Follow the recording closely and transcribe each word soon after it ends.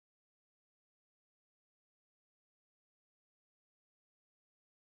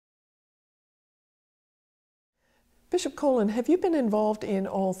Bishop Colin, have you been involved in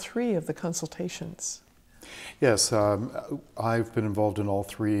all three of the consultations? Yes, I've been involved in all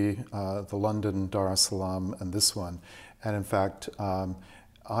three, the London, Dar es Salaam, and this one. And in fact,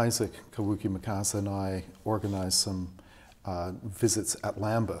 Isaac Kawuki Mikasa and I organized some visits at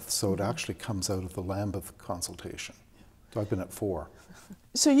Lambeth, so it actually comes out of the Lambeth consultation. So I've been at 4.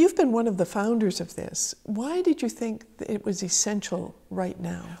 So you've been one of the founders of this. Why did you think that it was essential right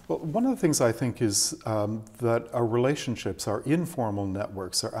now? Well, one of the things I think is that our relationships, our informal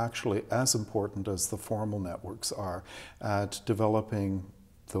networks, are actually as important as the formal networks are at developing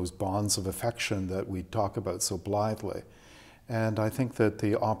those bonds of affection that we talk about so blithely. And I think that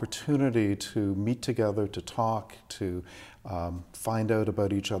the opportunity to meet together, to talk, to find out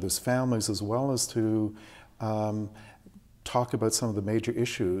about each other's families, as well as to talk about some of the major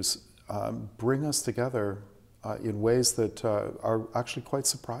issues, bring us together in ways that are actually quite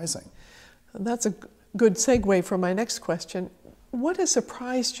surprising. That's a good segue for my next question. What has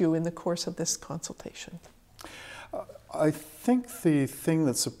surprised you in the course of this consultation? I think the thing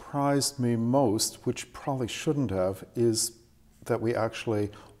that surprised me most, which probably shouldn't have, is that we actually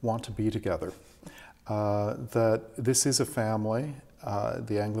want to be together. That this is a family.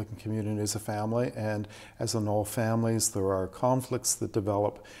 The Anglican community is a family, and as in all families, there are conflicts that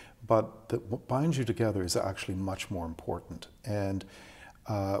develop, but what binds you together is actually much more important. And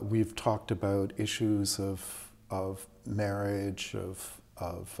we've talked about issues of marriage, of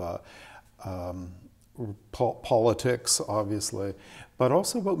politics, obviously, but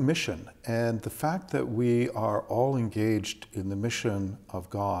also about mission. And the fact that we are all engaged in the mission of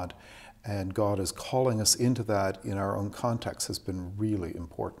God, and God is calling us into that in our own context, has been really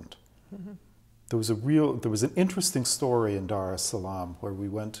important. Mm-hmm. There was an interesting story in Dar es Salaam where we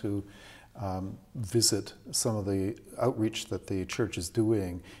went to visit some of the outreach that the church is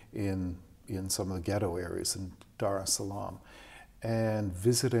doing in some of the ghetto areas in Dar es Salaam, and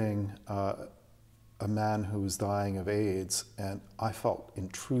visiting a man who was dying of AIDS, and I felt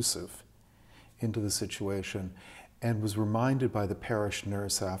intrusive into the situation, and was reminded by the parish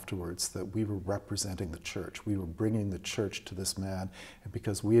nurse afterwards that we were representing the church. We were bringing the church to this man, and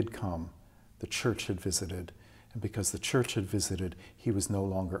because we had come, the church had visited, and because the church had visited, he was no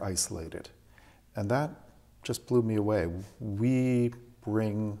longer isolated. And that just blew me away. We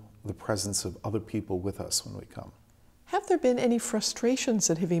bring the presence of other people with us when we come. Have there been any frustrations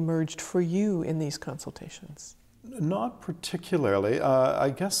that have emerged for you in these consultations? Not particularly. I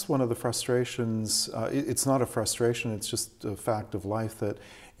guess one of the frustrations, it's not a frustration, it's just a fact of life that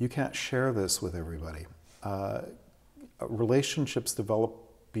you can't share this with everybody. Relationships develop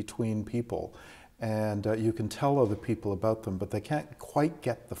between people, and you can tell other people about them, but they can't quite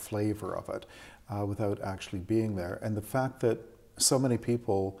get the flavor of it without actually being there. And the fact that so many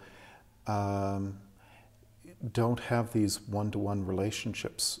people don't have these one-to-one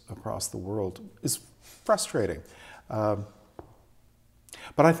relationships across the world is frustrating. But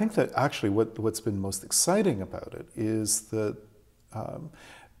I think that actually what's been most exciting about it is that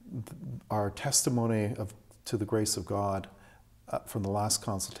our testimony to the grace of God from the last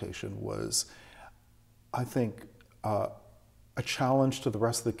consultation was, I think, a challenge to the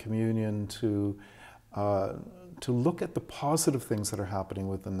rest of the communion to look at the positive things that are happening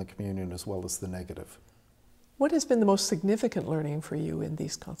within the communion as well as the negative. What has been the most significant learning for you in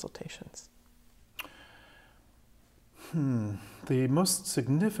these consultations? The most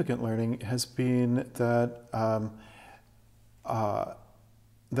significant learning has been that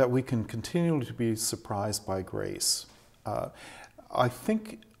that we can continually be surprised by grace. I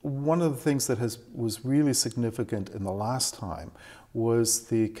think one of the things that was really significant in the last time was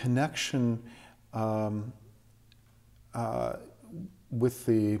the connection with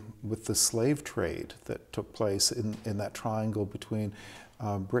the slave trade that took place in that triangle between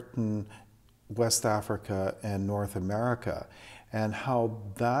Britain, West Africa, and North America, and how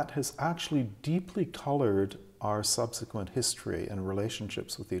that has actually deeply colored our subsequent history and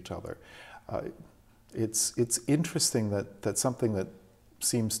relationships with each other. It's interesting that something that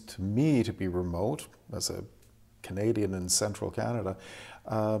seems to me to be remote, as a Canadian in central Canada,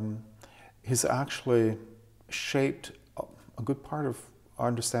 has actually shaped a good part of our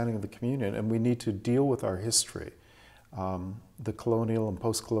understanding of the communion, and we need to deal with our history, the colonial and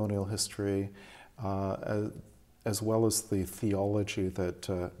post-colonial history, as well as the theology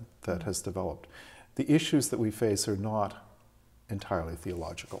that has developed. The issues that we face are not entirely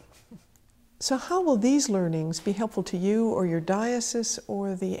theological. So how will these learnings be helpful to you or your diocese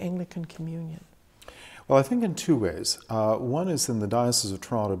or the Anglican Communion? Well, I think in two ways. One is in the Diocese of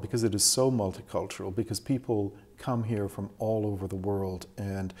Toronto, because it is so multicultural, because people come here from all over the world,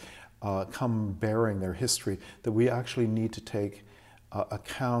 and come bearing their history, that we actually need to take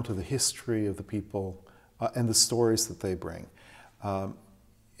account of the history of the people and the stories that they bring.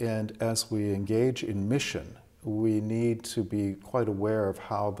 And as we engage in mission, we need to be quite aware of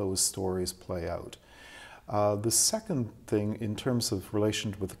how those stories play out. The second thing in terms of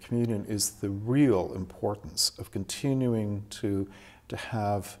relation with the communion is the real importance of continuing to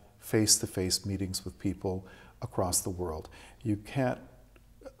have face-to-face meetings with people across the world. You can't,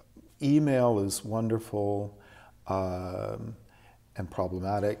 email is wonderful and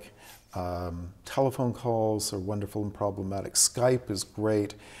problematic. Telephone calls are wonderful and problematic. Skype is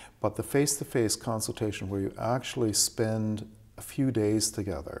great, but the face-to-face consultation where you actually spend a few days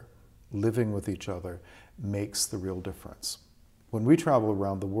together, living with each other, makes the real difference. When we travel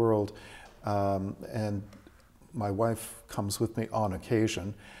around the world, and my wife comes with me on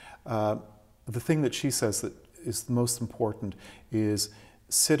occasion, the thing that she says that is the most important is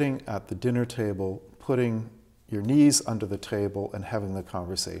sitting at the dinner table, putting your knees under the table and having the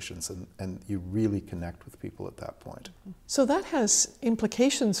conversations, and you really connect with people at that point. So that has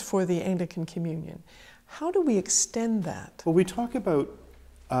implications for the Anglican Communion. How do we extend that? Well, we talk about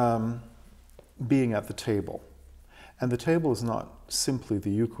being at the table, and the table is not simply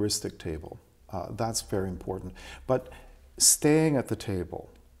the Eucharistic table. That's very important, but staying at the table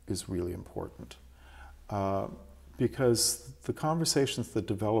is really important, because the conversations that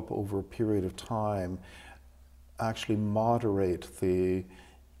develop over a period of time actually moderate the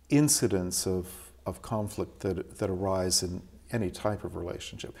incidents of conflict that arise in any type of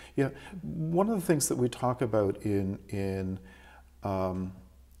relationship. Yeah, one of the things that we talk about in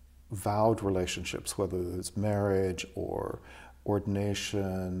vowed relationships, whether it's marriage or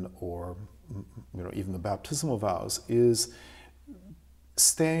ordination or even the baptismal vows, is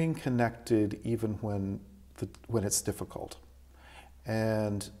staying connected even when it's difficult.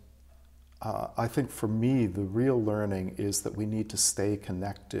 And I think for me, the real learning is that we need to stay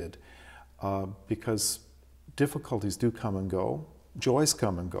connected because difficulties do come and go, joys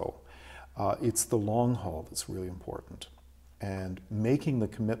come and go. It's the long haul that's really important. And making the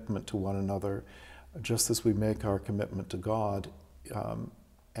commitment to one another, just as we make our commitment to God,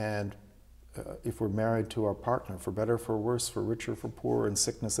 and if we're married to our partner, for better, for worse, for richer, for poorer, in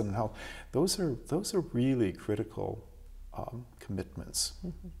sickness and in health, those are really critical commitments.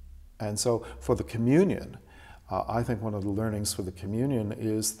 Mm-hmm. And so for the communion, I think one of the learnings for the communion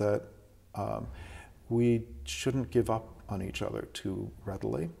is that we shouldn't give up on each other too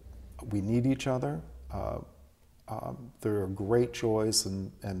readily. We need each other. There are great joys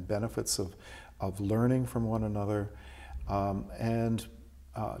and benefits of learning from one another and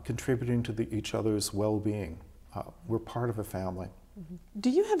contributing to each other's well-being. We're part of a family. Mm-hmm. Do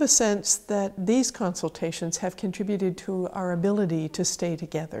you have a sense that these consultations have contributed to our ability to stay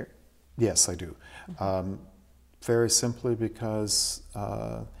together? Yes, I do. Mm-hmm. Very simply because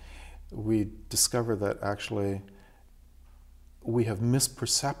we discover that actually we have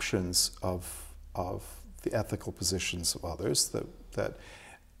misperceptions of the ethical positions of others that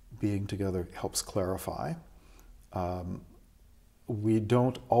being together helps clarify. We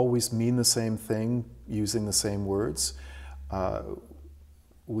don't always mean the same thing using the same words.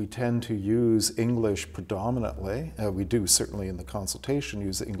 We tend to use English predominantly. We do certainly in the consultation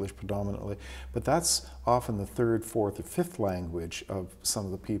use English predominantly, but that's often the third, fourth, or fifth language of some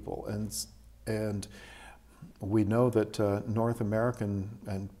of the people. And we know that North American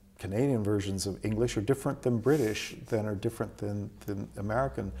and Canadian versions of English are different than British, are different than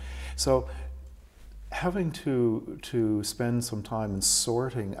American. So having to spend some time in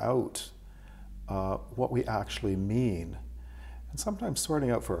sorting out what we actually mean, and sometimes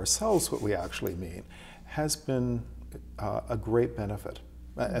sorting out for ourselves what we actually mean, has been a great benefit.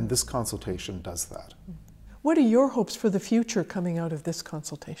 And this consultation does that. What are your hopes for the future coming out of this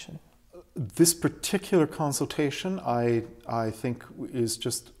consultation? This particular consultation, I think, is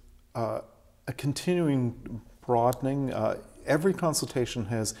just a continuing broadening. Every consultation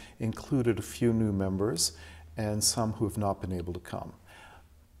has included a few new members and some who have not been able to come.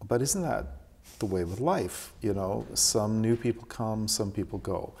 But isn't that the way with life? Some new people come, some people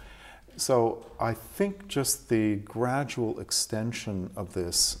go. So I think just the gradual extension of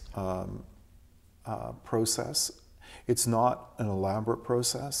this process, it's not an elaborate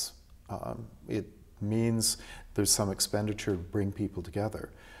process. It means there's some expenditure to bring people together.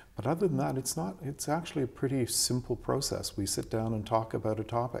 But other than that, it's actually a pretty simple process. We sit down and talk about a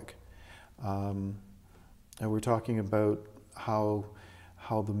topic. And we're talking about how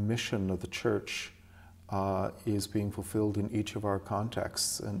the mission of the church is being fulfilled in each of our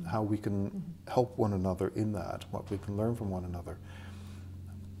contexts and how we can help one another in that, what we can learn from one another.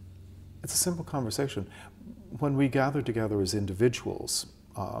 It's a simple conversation. When we gather together as individuals,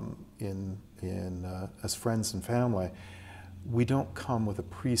 as friends and family, we don't come with a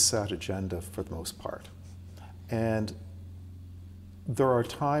preset agenda for the most part. And there are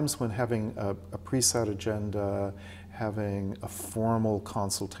times when having a preset agenda, having a formal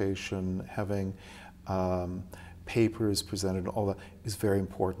consultation, having papers presented, all that is very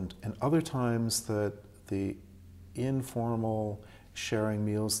important. And other times that the informal sharing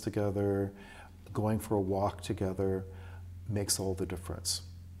meals together, going for a walk together makes all the difference.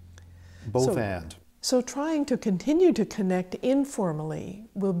 Both and. So trying to continue to connect informally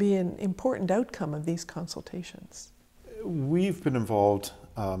will be an important outcome of these consultations. We've been involved,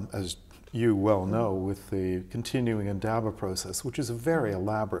 as you well know, with the continuing Indaba process, which is a very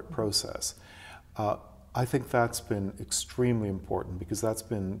elaborate process. I think that's been extremely important because that's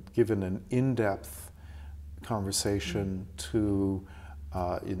been given an in-depth conversation to,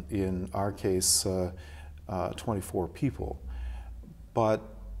 in our case, 24 people. But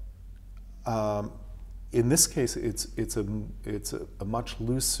in this case, it's a much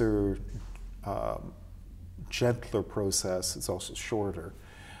looser, gentler process. It's also shorter.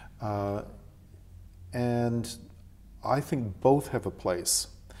 And I think both have a place.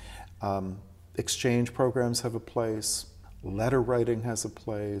 Exchange programs have a place. Letter writing has a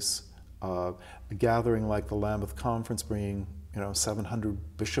place. A gathering like the Lambeth Conference, bringing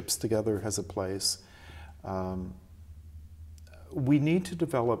 700 bishops together, has a place. We need to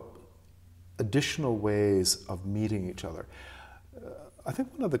develop additional ways of meeting each other. I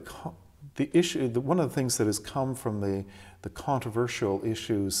think one of the things that has come from the controversial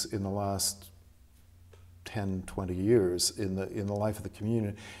issues in the last 10, 20 years in the life of the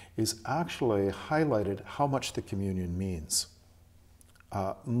communion is actually highlighted how much the communion means.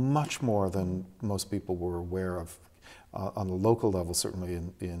 Much more than most people were aware of on the local level, certainly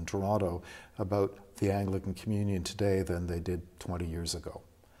in Toronto, about the Anglican communion today than they did 20 years ago.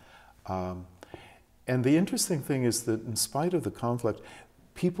 And the interesting thing is that in spite of the conflict,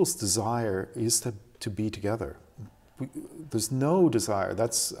 people's desire is to be together. There's no desire.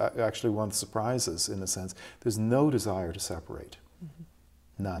 That's actually one of the surprises, in a sense. There's no desire to separate.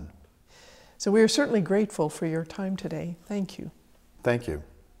 Mm-hmm. None. So we are certainly grateful for your time today. Thank you. Thank you.